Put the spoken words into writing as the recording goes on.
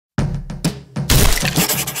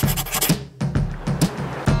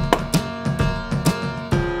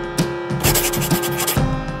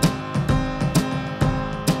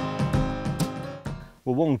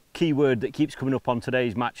Well, one key word that keeps coming up on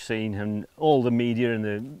today's match scene and all the media and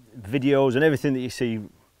the videos and everything that you see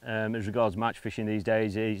as regards match fishing these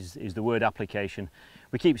days is the word application.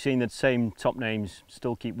 We keep seeing the same top names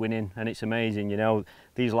still keep winning, and it's amazing. You know,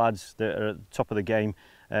 these lads that are at the top of the game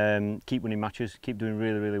keep winning matches, keep doing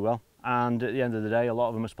really, really well. And at the end of the day, a lot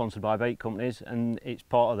of them are sponsored by bait companies, and it's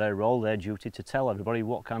part of their role, their duty, to tell everybody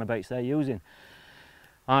what kind of baits they're using.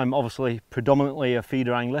 I'm obviously predominantly a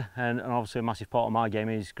feeder angler, and obviously a massive part of my game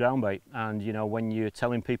is ground bait. And you know, when you're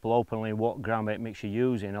telling people openly what ground bait mix you're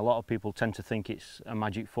using, a lot of people tend to think it's a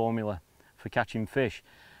magic formula for catching fish.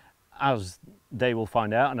 As they will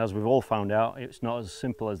find out, and as we've all found out, it's not as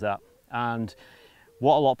simple as that. And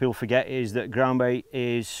what a lot of people forget is that ground bait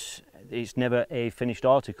it's never a finished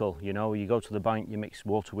article. You know, you go to the bank, you mix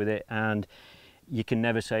water with it, and you can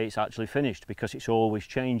never say it's actually finished because it's always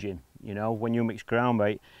changing. You know, when you mix ground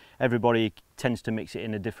bait, everybody tends to mix it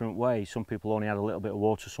in a different way. Some people only add a little bit of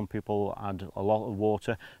water, some people add a lot of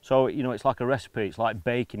water. So, you know, it's like a recipe, it's like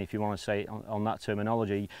baking, if you want to say it on that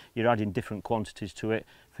terminology. You're adding different quantities to it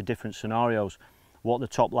for different scenarios. What the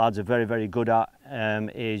top lads are very, very good at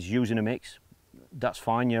is using a mix. That's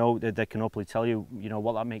fine, you know, they can openly tell you, you know,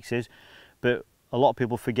 what that mix is. But a lot of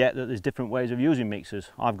people forget that there's different ways of using mixers.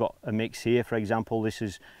 I've got a mix here, for example. This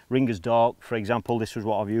is Ringer's Dark, for example. This is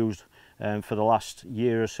what I've used for the last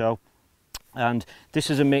year or so. And this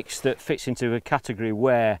is a mix that fits into a category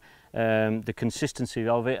where the consistency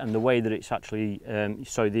of it and the way that it's actually,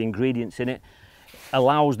 the ingredients in it,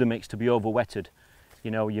 allows the mix to be over-wetted.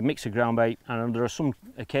 You know, you mix a ground bait, and there are some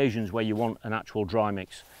occasions where you want an actual dry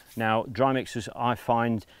mix. Now, dry mixes, I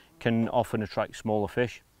find, can often attract smaller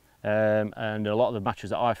fish. And a lot of the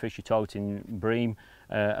matches that I fish, you're targeting bream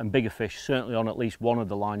and bigger fish, certainly on at least one of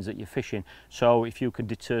the lines that you're fishing. So if you can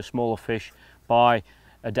deter smaller fish by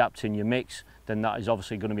adapting your mix, then that is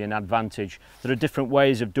obviously going to be an advantage. There are different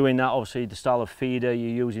ways of doing that. Obviously the style of feeder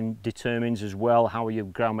you're using determines as well how your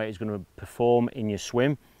ground bait is going to perform in your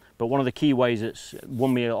swim. But one of the key ways that's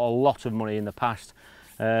won me a lot of money in the past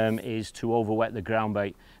is to overwet the ground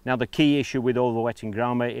bait. Now, the key issue with overwetting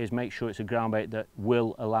ground bait is make sure it's a ground bait that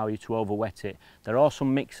will allow you to overwet it. There are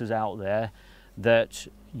some mixers out there that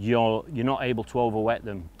you're not able to overwet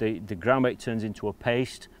them. The ground bait turns into a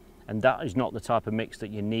paste, and that is not the type of mix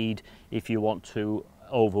that you need if you want to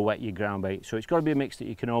overwet your ground bait. So it's got to be a mix that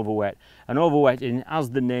you can overwet. And overwetting,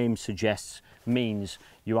 as the name suggests, means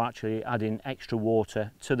you're actually adding extra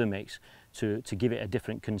water to the mix to give it a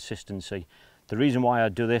different consistency. The reason why I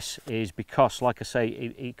do this is because, like I say,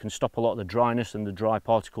 it can stop a lot of the dryness and the dry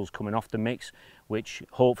particles coming off the mix, which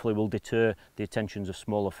hopefully will deter the attentions of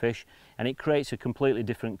smaller fish, and it creates a completely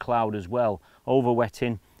different cloud as well.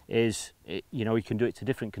 Overwetting is, you know, you can do it to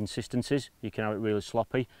different consistencies. You can have it really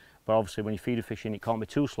sloppy, but obviously when you feeder fishing it can't be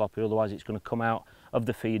too sloppy, otherwise it's going to come out of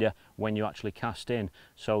the feeder when you actually cast in.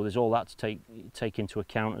 So there's all that to take into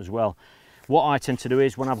account as well. What I tend to do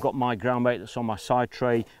is, when I've got my ground bait that's on my side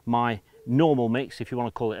tray, my normal mix, if you want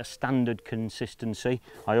to call it a standard consistency,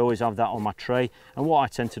 I always have that on my tray. And what I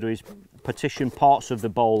tend to do is partition parts of the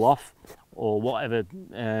bowl off, or whatever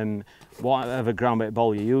ground bait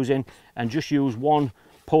bowl you're using, and just use one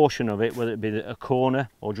portion of it, whether it be a corner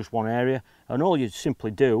or just one area, and all you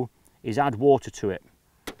simply do is add water to it.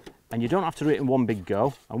 And you don't have to do it in one big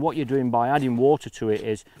go. And what you're doing by adding water to it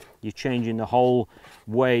is you're changing the whole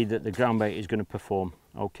way that the ground bait is going to perform.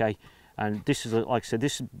 Okay, and this is, like I said,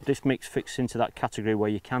 this mix fits into that category where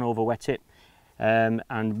you can overwet it.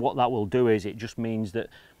 And what that will do is, it just means that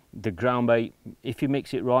the ground bait, if you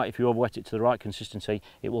mix it right, if you overwet it to the right consistency,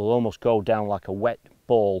 it will almost go down like a wet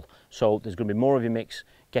ball. So there's going to be more of your mix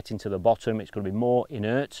getting to the bottom. It's going to be more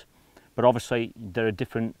inert, but obviously there are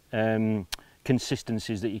different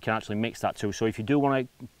consistencies that you can actually mix that to. So if you do want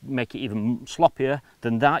to make it even sloppier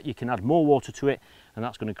than that, you can add more water to it, and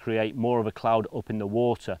that's going to create more of a cloud up in the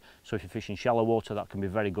water. So if you're fishing shallow water, that can be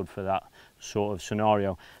very good for that sort of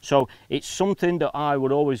scenario. So it's something that I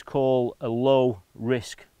would always call a low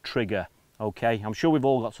risk trigger. Okay, I'm sure we've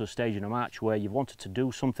all got to a stage in a match where you've wanted to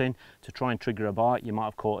do something to try and trigger a bite. You might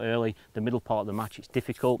have caught early, the middle part of the match it's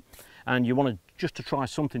difficult, and you want to try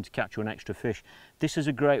something to catch you an extra fish. This is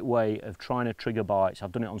a great way of trying to trigger bites.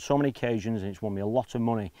 I've done it on so many occasions and it's won me a lot of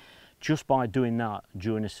money. Just by doing that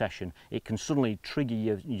during a session, it can suddenly trigger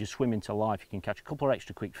your swim into life. You can catch a couple of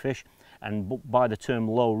extra quick fish, and by the term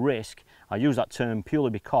low risk, I use that term purely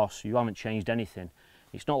because you haven't changed anything.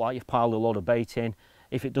 It's not like you've piled a load of bait in.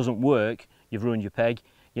 If it doesn't work, you've ruined your peg.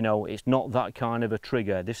 You know, it's not that kind of a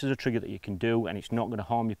trigger. This is a trigger that you can do, and it's not going to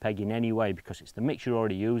harm your peg in any way because it's the mix you're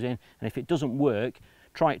already using. And if it doesn't work,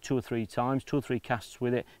 try it 2 or 3 times, 2 or 3 casts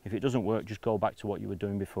with it. If it doesn't work, just go back to what you were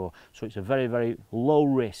doing before. So it's a very, very low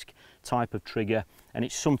risk type of trigger, and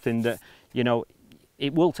it's something that, you know,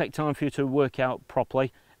 it will take time for you to work out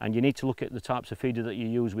properly, and you need to look at the types of feeder that you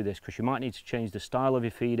use with this, because you might need to change the style of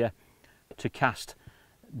your feeder to cast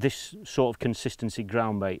this sort of consistency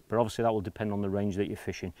ground bait, but obviously that will depend on the range that you're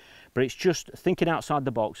fishing. But it's just thinking outside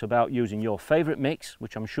the box about using your favourite mix,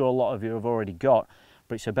 which I'm sure a lot of you have already got,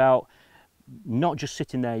 but it's about not just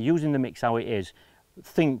sitting there using the mix how it is.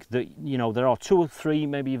 Think that, you know, there are 2 or 3,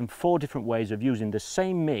 maybe even 4 different ways of using the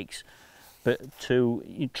same mix, but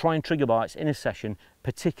to try and trigger bites in a session,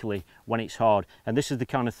 particularly when it's hard. And this is the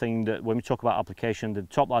kind of thing that when we talk about application, the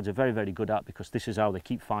top lads are very, very good at, because this is how they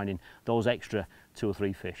keep finding those extra 2 or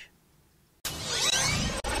 3 fish.